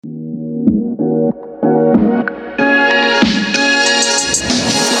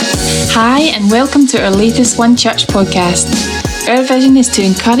Hi, and welcome to our latest One Church podcast. Our vision is to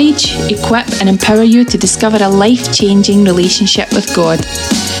encourage, equip, and empower you to discover a life-changing relationship with God.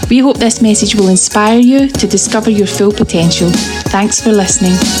 We hope this message will inspire you to discover your full potential. Thanks for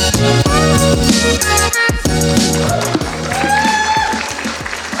listening.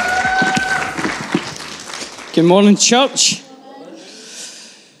 Good morning, church.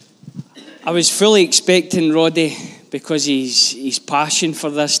 I was fully expecting Roddy, because he's passion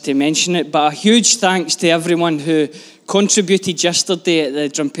for this, to mention it, but a huge thanks to everyone who contributed yesterday at the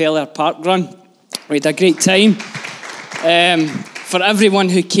Drumpeller Park Run. We had a great time. For everyone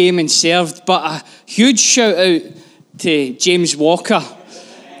who came and served, but a huge shout out to James Walker,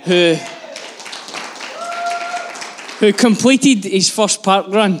 who completed his first park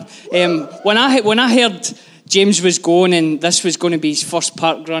run. When I heard James was going and this was going to be his first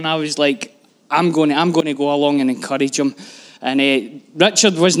park run, I was like, I'm going to go along and encourage him. And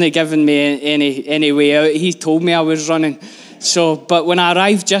Richard wasn't giving me any way out. He told me I was running. But when I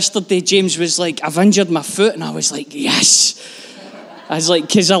arrived yesterday, James was like, I've injured my foot. And I was like, yes. I was like,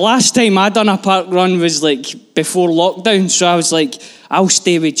 because the last time I done a park run was like before lockdown. So I was like, I'll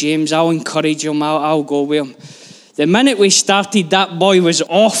stay with James. I'll encourage him. I'll go with him. The minute we started, that boy was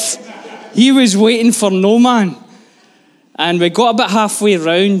off. He was waiting for no man. And we got about halfway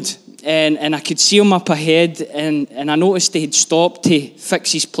round. And I could see him up ahead, and I noticed he had stopped to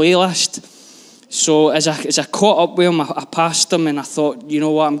fix his playlist. So as I caught up with him, I passed him, and I thought, you know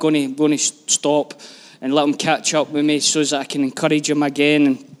what, I'm going to stop and let him catch up with me so that I can encourage him again.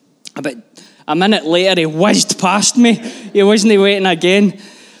 And about a minute later, he whizzed past me. He wasn't waiting again.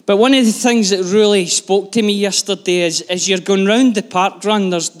 But one of the things that really spoke to me yesterday is, as you're going round the park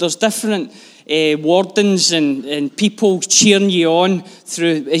run, there's different wardens and people cheering you on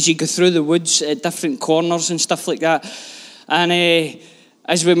through as you go through the woods at different corners and stuff like that. And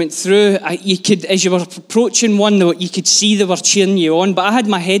as we went through, as you were approaching one, you could see they were cheering you on. But I had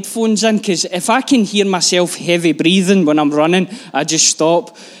my headphones in, because if I can hear myself heavy breathing when I'm running, I just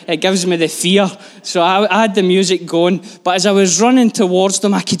stop. It gives me the fear. So I had the music going. But as I was running towards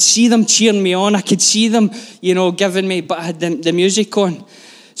them, I could see them cheering me on. I could see them, giving me, but I had the music on.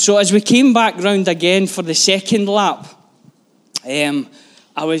 So as we came back round again for the second lap, I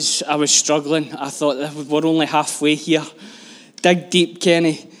was struggling. I thought, we're only halfway here. Dig deep,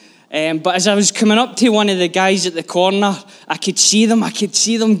 Kenny. But as I was coming up to one of the guys at the corner, I could see them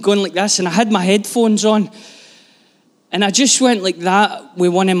going like this, and I had my headphones on. And I just went like that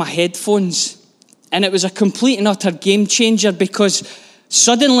with one of my headphones. And it was a complete and utter game changer, because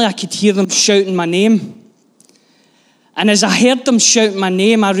suddenly I could hear them shouting my name. And as I heard them shout my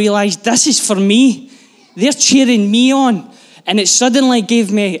name, I realised this is for me. They're cheering me on. And it suddenly gave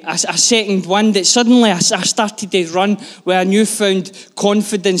me a second wind. I started to run with a newfound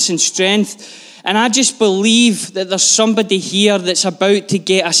confidence and strength. And I just believe that there's somebody here that's about to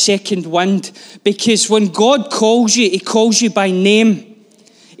get a second wind. Because when God calls you, He calls you by name.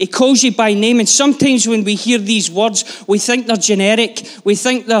 He calls you by name. And sometimes when we hear these words, we think they're generic. We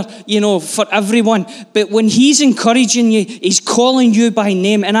think they're, for everyone. But when He's encouraging you, He's calling you by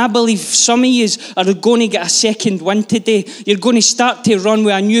name. And I believe some of you are going to get a second wind today. You're going to start to run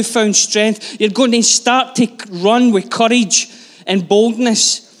with a newfound strength. You're going to start to run with courage and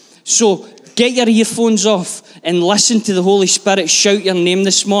boldness. So get your earphones off and listen to the Holy Spirit shout your name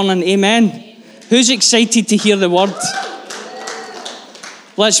this morning. Amen. Who's excited to hear the word?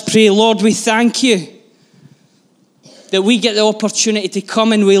 Let's pray. Lord, we thank you that we get the opportunity to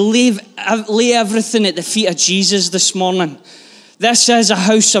come and we lay everything at the feet of Jesus this morning. This is a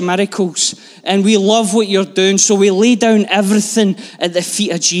house of miracles, and we love what you're doing, so we lay down everything at the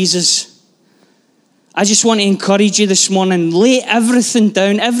feet of Jesus. I just want to encourage you this morning, lay everything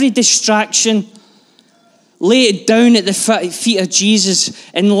down, every distraction, lay it down at the feet of Jesus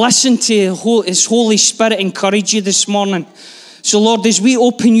and listen to His Holy Spirit encourage you this morning. So Lord, as we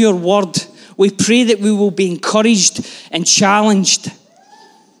open your word, we pray that we will be encouraged and challenged.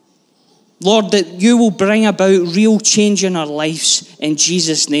 Lord, that you will bring about real change in our lives. In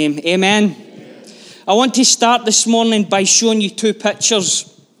Jesus' name, amen. I want to start this morning by showing you two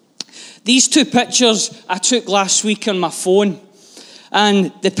pictures. These two pictures I took last week on my phone.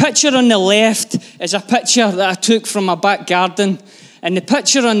 And the picture on the left is a picture that I took from my back garden. And the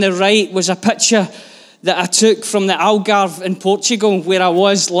picture on the right was a picture that I took from the Algarve in Portugal, where I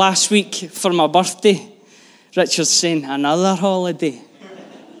was last week for my birthday. Richard's saying, another holiday.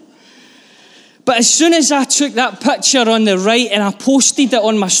 But as soon as I took that picture on the right and I posted it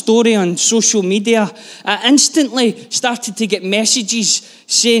on my story on social media, I instantly started to get messages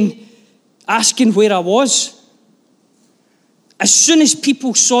saying, asking where I was. As soon as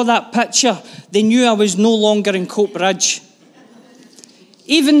people saw that picture, they knew I was no longer in Coatbridge.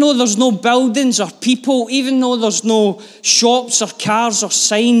 Even though there's no buildings or people, even though there's no shops or cars or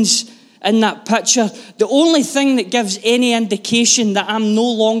signs in that picture, the only thing that gives any indication that I'm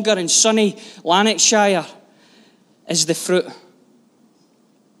no longer in sunny Lanarkshire is the fruit.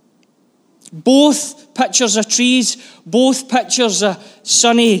 Both pictures of trees, both pictures of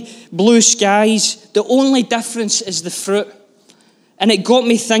sunny blue skies, the only difference is the fruit. And it got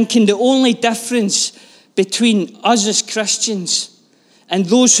me thinking, the only difference between us as Christians and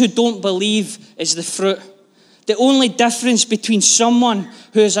those who don't believe is the fruit. The only difference between someone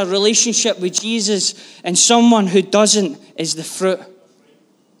who has a relationship with Jesus and someone who doesn't is the fruit.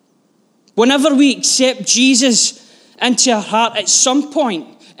 Whenever we accept Jesus into our heart, at some point,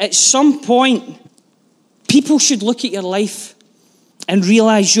 people should look at your life and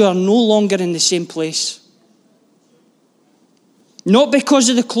realize you are no longer in the same place. Not because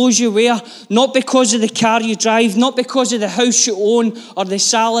of the clothes you wear, not because of the car you drive, not because of the house you own or the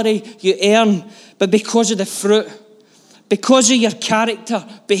salary you earn, but because of the fruit. Because of your character,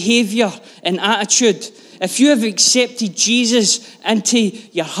 behaviour and attitude. If you have accepted Jesus into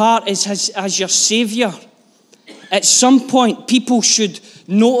your heart as your Saviour, at some point people should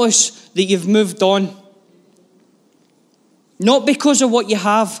notice that you've moved on. Not because of what you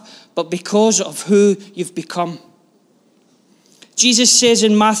have, but because of who you've become. Jesus says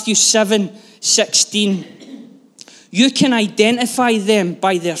in Matthew 7:16, you can identify them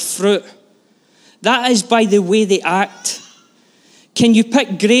by their fruit. That is by the way they act. Can you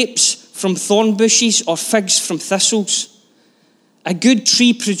pick grapes from thorn bushes or figs from thistles? A good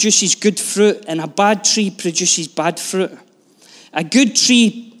tree produces good fruit and a bad tree produces bad fruit. A good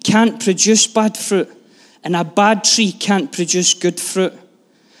tree can't produce bad fruit and a bad tree can't produce good fruit.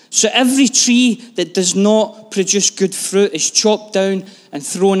 So every tree that does not produce good fruit is chopped down and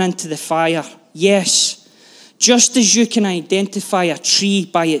thrown into the fire. Yes, just as you can identify a tree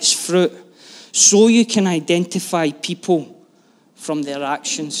by its fruit, so you can identify people from their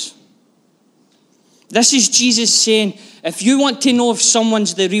actions. This is Jesus saying, if you want to know if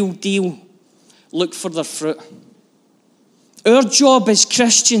someone's the real deal, look for their fruit. Our job as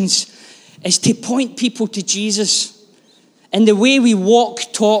Christians is to point people to Jesus. In the way we walk,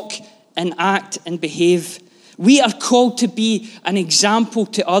 talk, and act and behave. We are called to be an example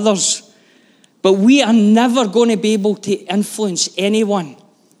to others, but we are never going to be able to influence anyone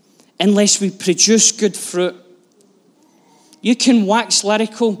unless we produce good fruit. You can wax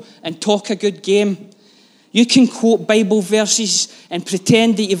lyrical and talk a good game. You can quote Bible verses and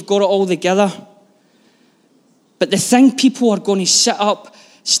pretend that you've got it all together. But the thing people are going to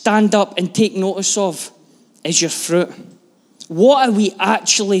stand up, and take notice of is your fruit. What are we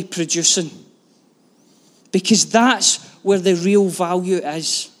actually producing? Because that's where the real value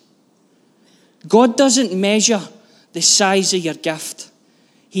is. God doesn't measure the size of your gift.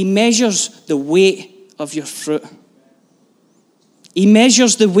 He measures the weight of your fruit. He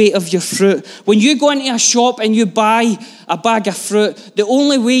measures the weight of your fruit. When you go into a shop and you buy a bag of fruit, the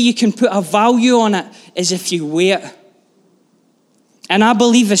only way you can put a value on it is if you weigh it. And I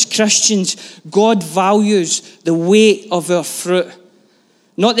believe as Christians, God values the weight of our fruit.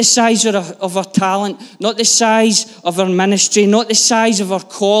 Not the size of our talent, not the size of our ministry, not the size of our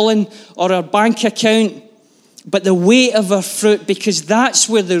calling or our bank account, but the weight of our fruit, because that's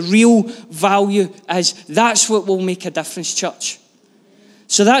where the real value is. That's what will make a difference, church.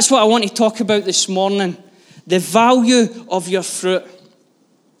 So that's what I want to talk about this morning, the value of your fruit.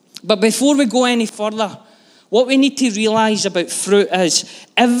 But before we go any further, what we need to realize about fruit is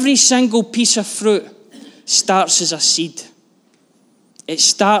every single piece of fruit starts as a seed. It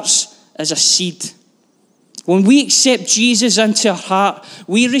starts as a seed. When we accept Jesus into our heart,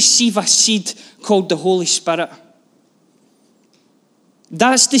 we receive a seed called the Holy Spirit.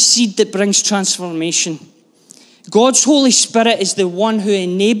 That's the seed that brings transformation. God's Holy Spirit is the one who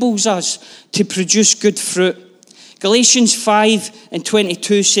enables us to produce good fruit. Galatians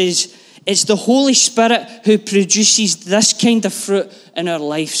 5:22 says, it's the Holy Spirit who produces this kind of fruit in our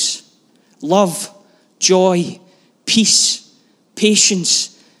lives. Love, joy, peace,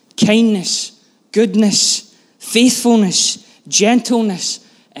 patience, kindness, goodness, faithfulness, gentleness,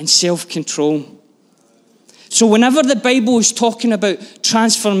 and self-control. So whenever the Bible is talking about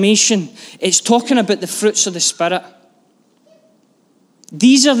transformation, it's talking about the fruits of the Spirit.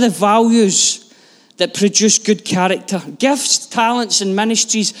 These are the values that produce good character. Gifts, talents, and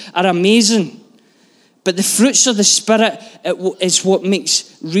ministries are amazing, but the fruits of the Spirit is what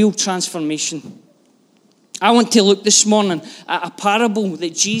makes real transformation. I want to look this morning at a parable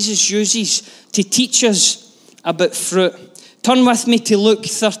that Jesus uses to teach us about fruit. Turn with me to Luke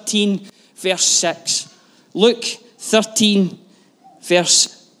 13, verse 6. Luke 13,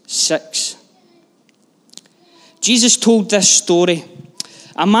 verse 6. Jesus told this story.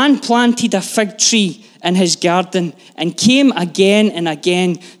 A man planted a fig tree in his garden and came again and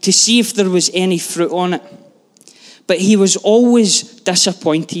again to see if there was any fruit on it. But he was always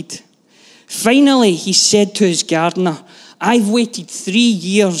disappointed. Finally, he said to his gardener, I've waited 3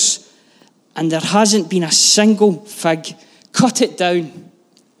 years and there hasn't been a single fig. Cut it down.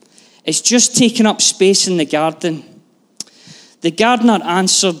 It's just taken up space in the garden. The gardener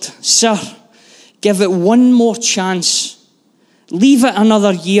answered, Sir, give it one more chance. Leave it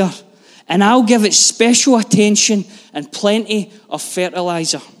another year, and I'll give it special attention and plenty of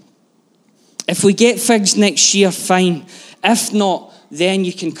fertilizer. If we get figs next year, fine. If not, then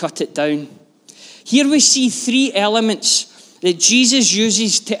you can cut it down. Here we see 3 elements that Jesus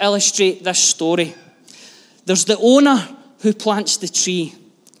uses to illustrate this story. There's the owner who plants the tree.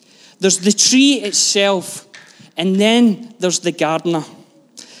 There's the tree itself, and then there's the gardener.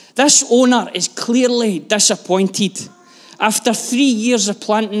 This owner is clearly disappointed. After 3 years of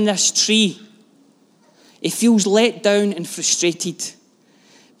planting this tree, he feels let down and frustrated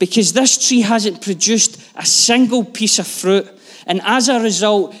because this tree hasn't produced a single piece of fruit, and as a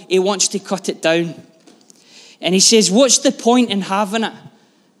result, he wants to cut it down. And he says, what's the point in having it?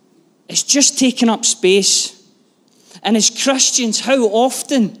 It's just taking up space. And as Christians, how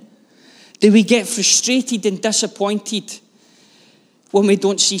often do we get frustrated and disappointed when we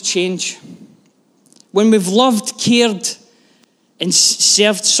don't see change? When we've loved, cared, and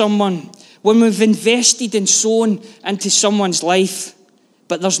served someone, when we've invested and sown into someone's life,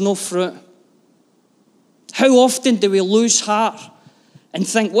 but there's no fruit. How often do we lose heart and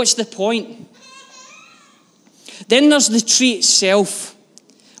think, what's the point? Then there's the tree itself.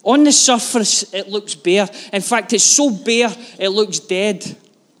 On the surface, it looks bare. In fact, it's so bare, it looks dead.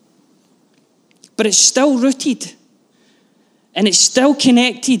 But it's still rooted, and it's still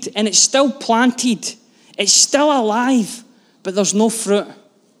connected, and it's still planted. It's still alive, but there's no fruit.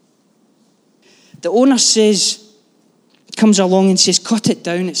 The owner comes along and says, cut it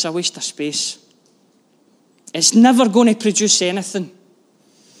down, it's a waste of space. It's never going to produce anything.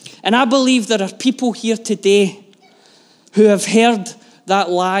 And I believe there are people here today who have heard that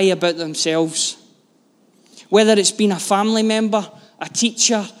lie about themselves. Whether it's been a family member, a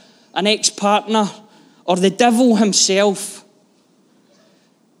teacher, an ex-partner, or the devil himself.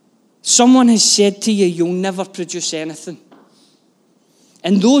 Someone has said to you, you'll never produce anything.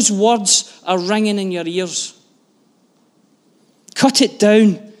 And those words are ringing in your ears. Cut it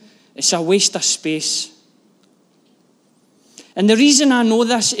down. It's a waste of space. And the reason I know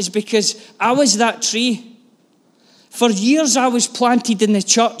this is because I was that tree. For years I was planted in the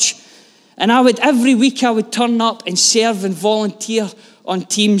church, and every week I would turn up and serve and volunteer on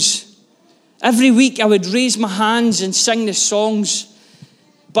teams. Every week I would raise my hands and sing the songs.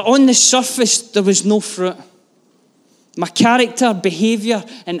 But on the surface, there was no fruit. My character, behaviour,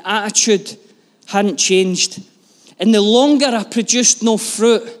 and attitude hadn't changed. And the longer I produced no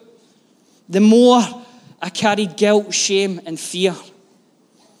fruit, the more I carried guilt, shame, and fear.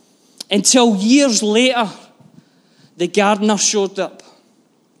 Until years later, the gardener showed up.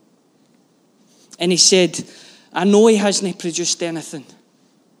 And he said, I know he hasn't produced anything,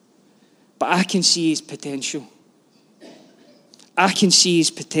 but I can see his potential. I can see his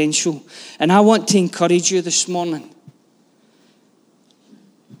potential. And I want to encourage you this morning.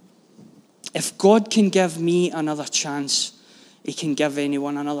 If God can give me another chance, he can give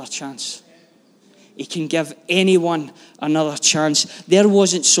anyone another chance. He can give anyone another chance. There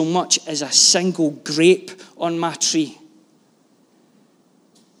wasn't so much as a single grape on my tree.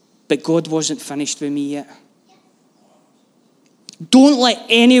 But God wasn't finished with me yet. Don't let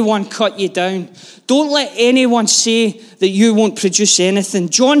anyone cut you down. Don't let anyone say that you won't produce anything.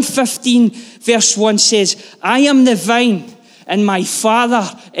 John 15 verse 1 says, I am the vine and my Father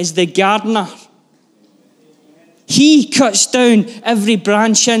is the gardener. He cuts down every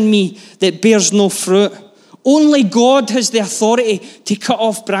branch in me that bears no fruit. Only God has the authority to cut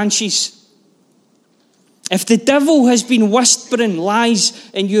off branches. If the devil has been whispering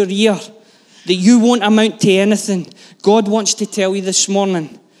lies in your ear that you won't amount to anything, God wants to tell you this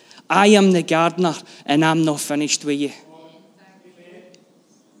morning, I am the gardener and I'm not finished with you.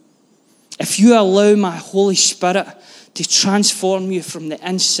 If you allow my Holy Spirit to transform you from the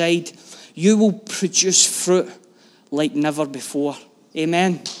inside, you will produce fruit like never before.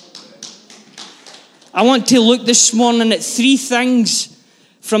 Amen. I want to look this morning at 3 things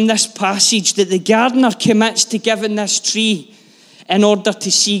from this passage that the gardener commits to giving this tree in order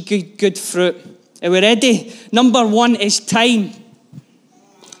to see good fruit. Are we ready? Number one is time.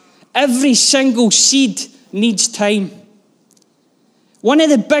 Every single seed needs time. One of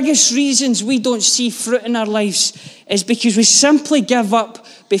the biggest reasons we don't see fruit in our lives is because we simply give up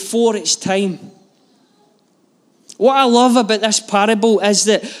before it's time. What I love about this parable is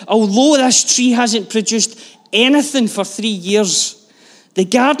that although this tree hasn't produced anything for 3 years, the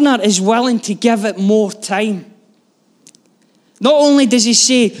gardener is willing to give it more time. Not only does he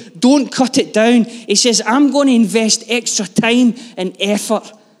say, don't cut it down, he says, I'm going to invest extra time and effort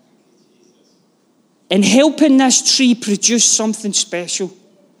in helping this tree produce something special.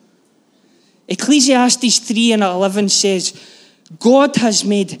 Ecclesiastes 3:11 says, God has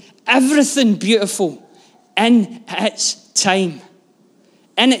made everything beautiful in its time.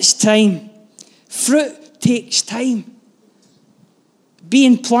 In its time. Fruit takes time.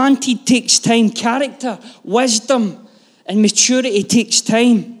 Being planted takes time. Character, wisdom, and maturity takes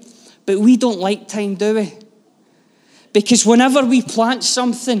time. But we don't like time, do we? Because whenever we plant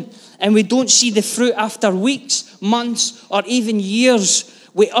something and we don't see the fruit after weeks, months, or even years,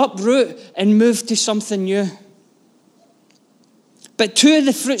 we uproot and move to something new. But two of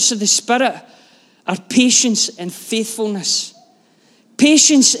the fruits of the Spirit are patience and faithfulness.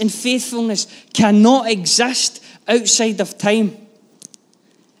 Patience and faithfulness cannot exist outside of time.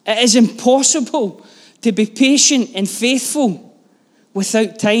 It is impossible to be patient and faithful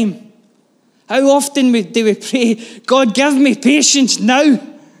without time. How often do we pray, God, give me patience now?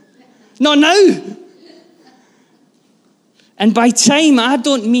 Not now. And by time, I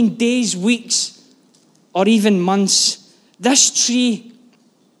don't mean days, weeks, or even months. This tree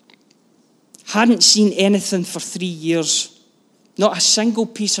hadn't seen anything for 3 years. Not a single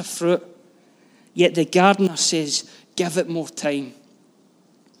piece of fruit. Yet the gardener says, give it more time.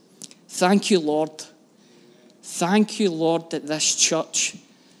 Thank you, Lord. Thank you, Lord, that this church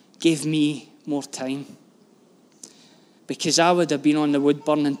gave me more time. Because I would have been on the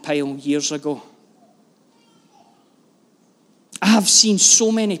wood-burning pile years ago. I have seen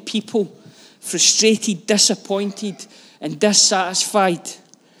so many people frustrated, disappointed, and dissatisfied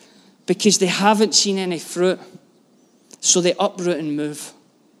because they haven't seen any fruit. So they uproot and move.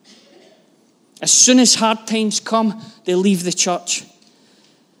 As soon as hard times come, they leave the church.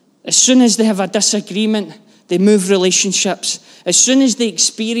 As soon as they have a disagreement, they move relationships. As soon as they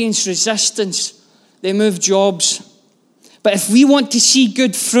experience resistance, they move jobs. But if we want to see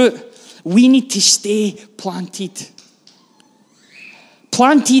good fruit, we need to stay planted.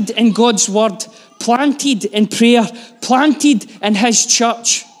 Planted in God's word, planted in prayer, planted in his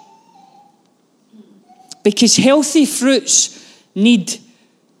church. Because healthy fruits need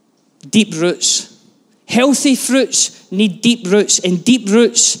deep roots. Healthy fruits need deep roots, and deep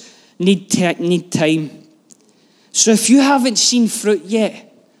roots need time. So if you haven't seen fruit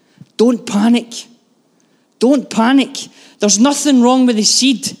yet, don't panic. Don't panic. There's nothing wrong with the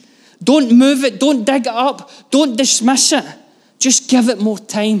seed. Don't move it. Don't dig it up. Don't dismiss it. Just give it more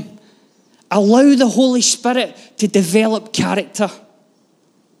time. Allow the Holy Spirit to develop character.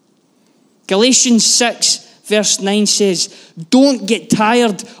 Galatians 6 verse 9 says, don't get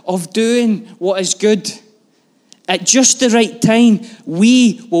tired of doing what is good. At just the right time,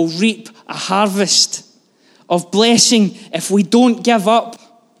 we will reap a harvest of blessing if we don't give up.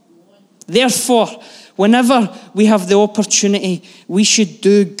 Therefore, whenever we have the opportunity, we should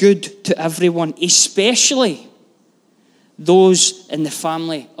do good to everyone, especially those in the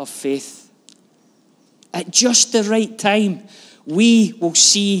family of faith. At just the right time, we will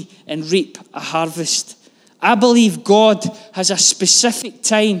see and reap a harvest. I believe God has a specific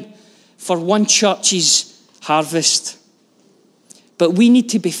time for one church's harvest. But we need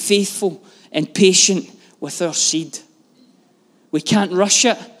to be faithful and patient with our seed. We can't rush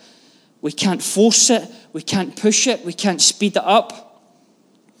it. We can't force it. We can't push it. We can't speed it up.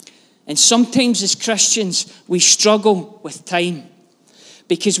 And sometimes as Christians, we struggle with time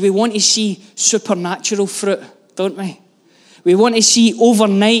because we want to see supernatural fruit, don't we? We want to see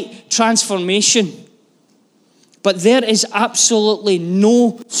overnight transformation. But there is absolutely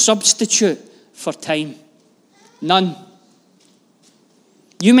no substitute for time. None.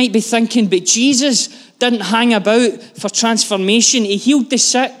 You might be thinking, but Jesus didn't hang about for transformation. He healed the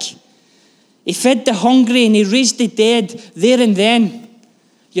sick. He fed the hungry and he raised the dead there and then.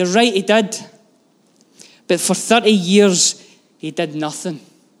 You're right, he did. But for 30 years, he did nothing.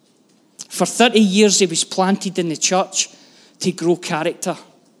 For 30 years, he was planted in the church to grow character.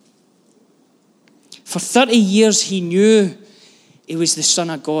 For 30 years, he knew he was the Son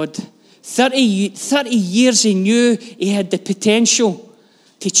of God. 30 years, he knew he had the potential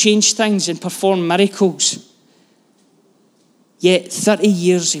to change things and perform miracles. Yet 30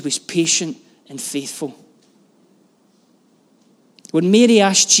 years he was patient and faithful. When Mary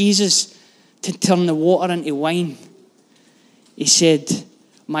asked Jesus to turn the water into wine, he said,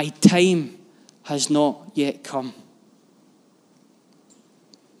 "My time has not yet come."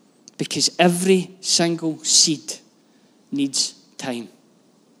 Because every single seed needs time.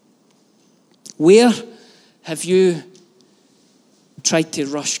 Where have you tried to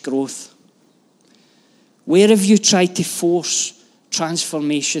rush growth? Where have you tried to force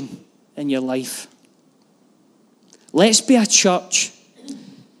transformation in your life? Let's be a church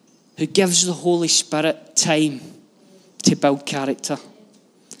who gives the Holy Spirit time to build character.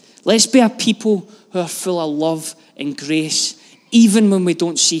 Let's be a people who are full of love and grace, even when we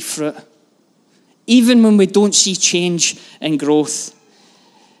don't see fruit, even when we don't see change and growth.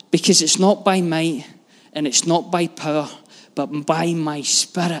 Because it's not by might and it's not by power, but by my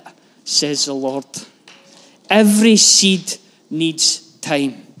Spirit, says the Lord. Every seed needs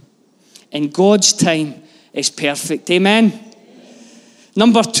time, and God's time is perfect. Amen?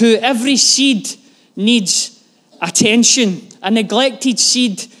 Number 2, every seed needs attention. A neglected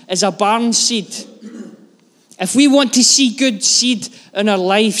seed is a barren seed. If we want to see good seed in our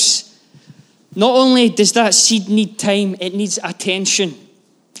lives, not only does that seed need time, it needs attention.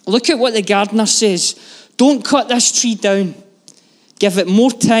 Look at what the gardener says. Don't cut this tree down. Give it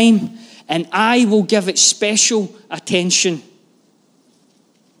more time, and I will give it special attention.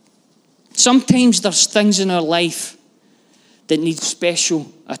 Sometimes there's things in our life that need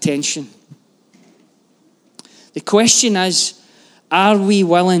special attention. The question is, are we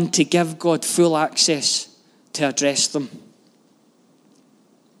willing to give God full access to address them?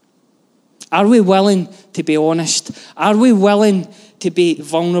 Are we willing to be honest? Are we willing to be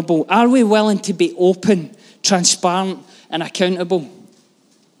vulnerable? Are we willing to be open, transparent, and accountable?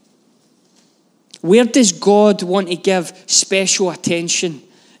 Where does God want to give special attention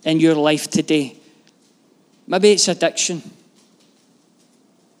in your life today? Maybe it's addiction.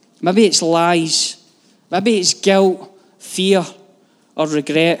 Maybe it's lies. Maybe it's guilt, fear, or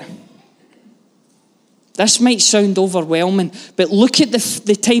regret. This might sound overwhelming, but look at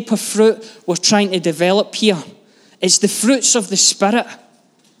the type of fruit we're trying to develop here. It's the fruits of the Spirit.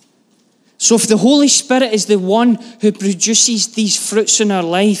 So if the Holy Spirit is the one who produces these fruits in our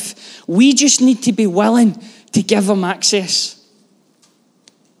life, we just need to be willing to give him access.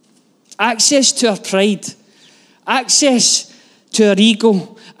 Access to our pride. Access to our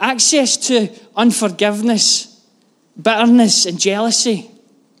ego. Access to unforgiveness, bitterness, and jealousy.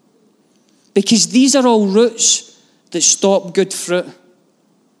 Because these are all roots that stop good fruit.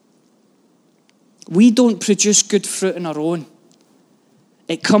 We don't produce good fruit on our own.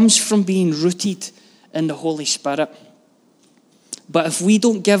 It comes from being rooted in the Holy Spirit. But if we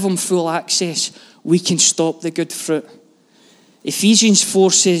don't give him full access, we can stop the good fruit. Ephesians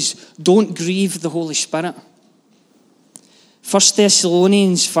 4 says, don't grieve the Holy Spirit. 1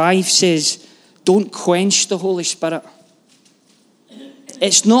 Thessalonians 5 says, don't quench the Holy Spirit.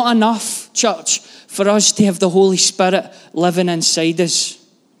 It's not enough, church, for us to have the Holy Spirit living inside us.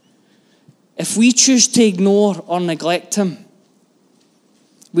 If we choose to ignore or neglect him,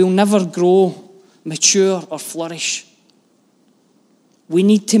 we'll never grow, mature, or flourish. We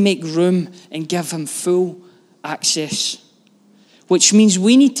need to make room and give him full access. Which means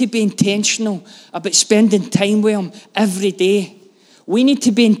we need to be intentional about spending time with him every day. We need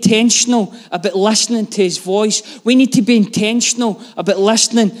to be intentional about listening to his voice. We need to be intentional about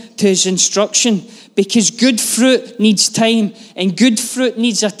listening to his instruction. Because good fruit needs time and good fruit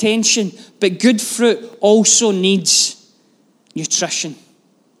needs attention. But good fruit also needs nutrition.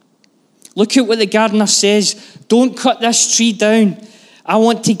 Look at what the gardener says. Don't cut this tree down. I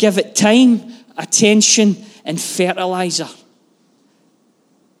want to give it time, attention, and fertilizer.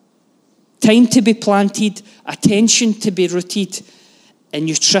 Time to be planted, attention to be rooted, and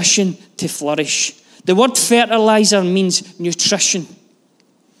nutrition to flourish. The word fertilizer means nutrition.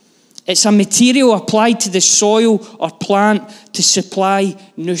 It's a material applied to the soil or plant to supply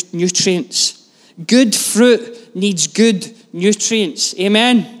nutrients. Good fruit needs good nutrients.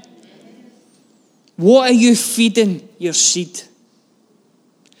 Amen? What are you feeding your seed?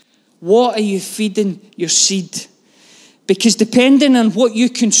 What are you feeding your seed? Because depending on what you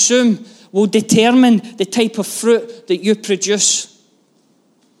consume will determine the type of fruit that you produce.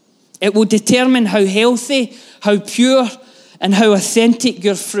 It will determine how healthy, how pure, and how authentic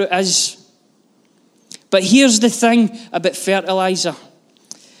your fruit is. But here's the thing about fertilizer.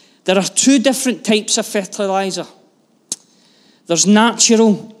 There are two different types of fertilizer. There's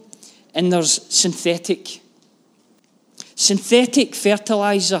natural and there's synthetic. Synthetic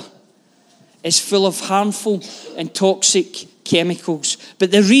fertilizer is full of harmful and toxic chemicals.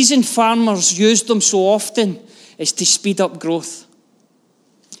 But the reason farmers use them so often is to speed up growth.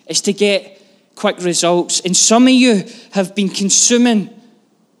 It's to get quick results. And some of you have been consuming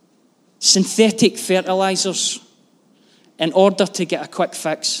synthetic fertilizers in order to get a quick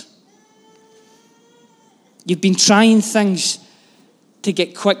fix. You've been trying things to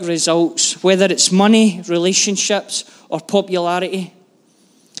get quick results, whether it's money, relationships, or popularity,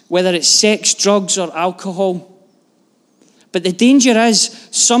 whether it's sex, drugs, or alcohol. But the danger is,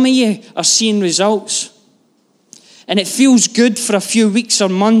 some of you are seeing results, and it feels good for a few weeks or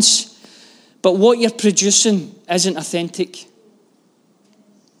months, but what you're producing isn't authentic.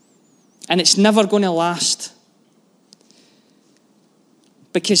 And it's never going to last,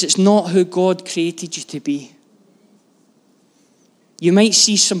 because it's not who God created you to be. You might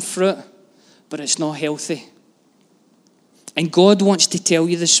see some fruit, but it's not healthy. And God wants to tell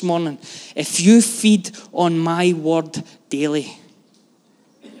you this morning, if you feed on my word daily,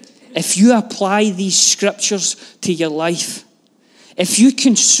 if you apply these scriptures to your life, if you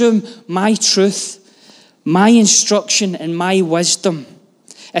consume my truth, my instruction, and my wisdom,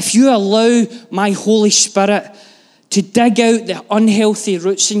 if you allow my Holy Spirit to dig out the unhealthy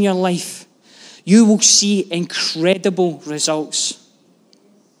roots in your life, you will see incredible results.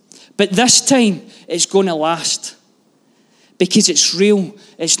 But this time, it's going to last. Because it's real,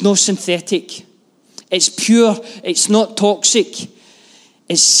 it's not synthetic. It's pure, it's not toxic.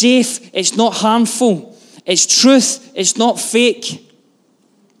 It's safe, it's not harmful. It's truth, it's not fake.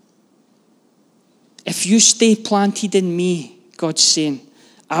 If you stay planted in me, God's saying,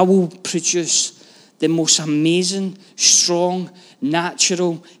 I will produce the most amazing, strong,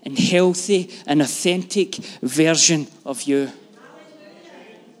 natural, and healthy, and authentic version of you.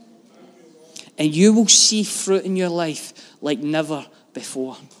 And you will see fruit in your life like never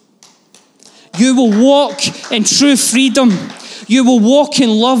before. You will walk in true freedom. You will walk in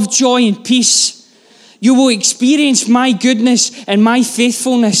love, joy, and peace. You will experience my goodness and my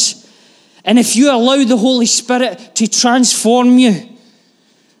faithfulness. And if you allow the Holy Spirit to transform you,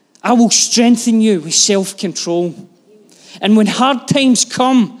 I will strengthen you with self-control. And when hard times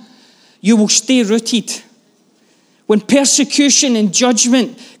come, you will stay rooted. When persecution and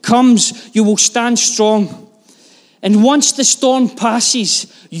judgment comes, you will stand strong. And once the storm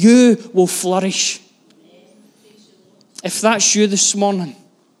passes, you will flourish. If that's you this morning,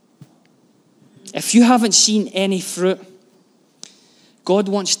 if you haven't seen any fruit, God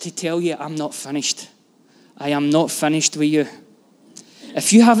wants to tell you, I'm not finished. I am not finished with you.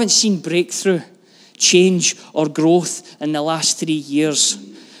 If you haven't seen breakthrough, change, or growth in the last 3 years,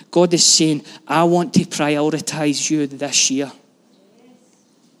 God is saying, I want to prioritize you this year.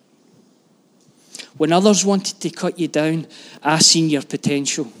 When others wanted to cut you down, I seen your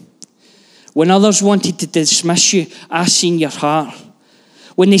potential. When others wanted to dismiss you, I seen your heart.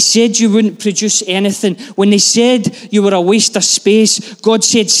 When they said you wouldn't produce anything, when they said you were a waste of space, God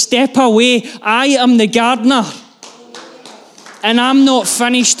said, step away. I am the gardener. And I'm not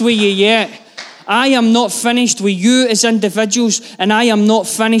finished with you yet. I am not finished with you as individuals, and I am not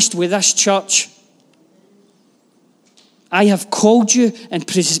finished with this church. I have called you and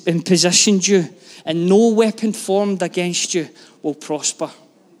positioned you, and no weapon formed against you will prosper.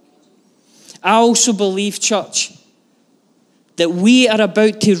 I also believe, church, that we are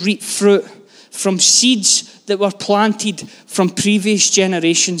about to reap fruit from seeds that were planted from previous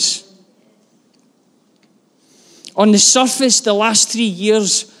generations. On the surface, the last 3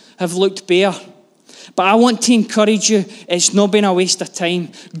 years have looked bare. But I want to encourage you, it's not been a waste of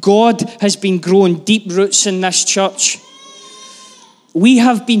time. God has been growing deep roots in this church. We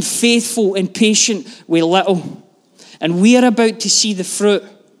have been faithful and patient with little. And we are about to see the fruit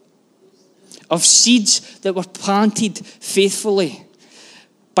of seeds that were planted faithfully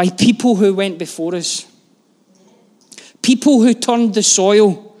by people who went before us. People who turned the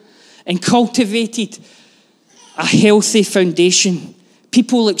soil and cultivated a healthy foundation.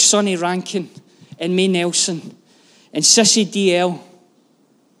 People like Sonny Rankin and May Nelson and Sissy DL.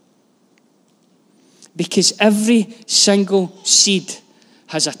 Because every single seed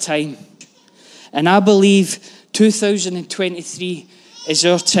has a time. And I believe 2023 is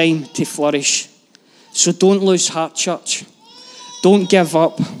our time to flourish. So don't lose heart, church. Don't give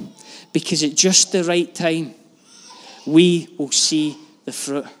up. Because at just the right time, we will see the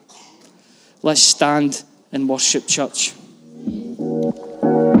fruit. Let's stand and worship, church.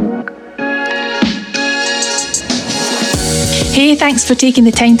 Hey, thanks for taking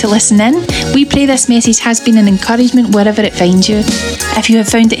the time to listen in. We pray this message has been an encouragement wherever it finds you. If you have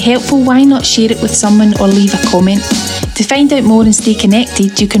found it helpful, why not share it with someone or leave a comment? To To find out more and stay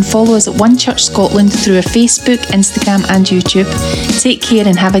connected, you can follow us at One Church Scotland through our Facebook, Instagram and YouTube. Take care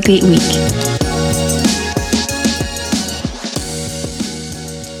and have a great week.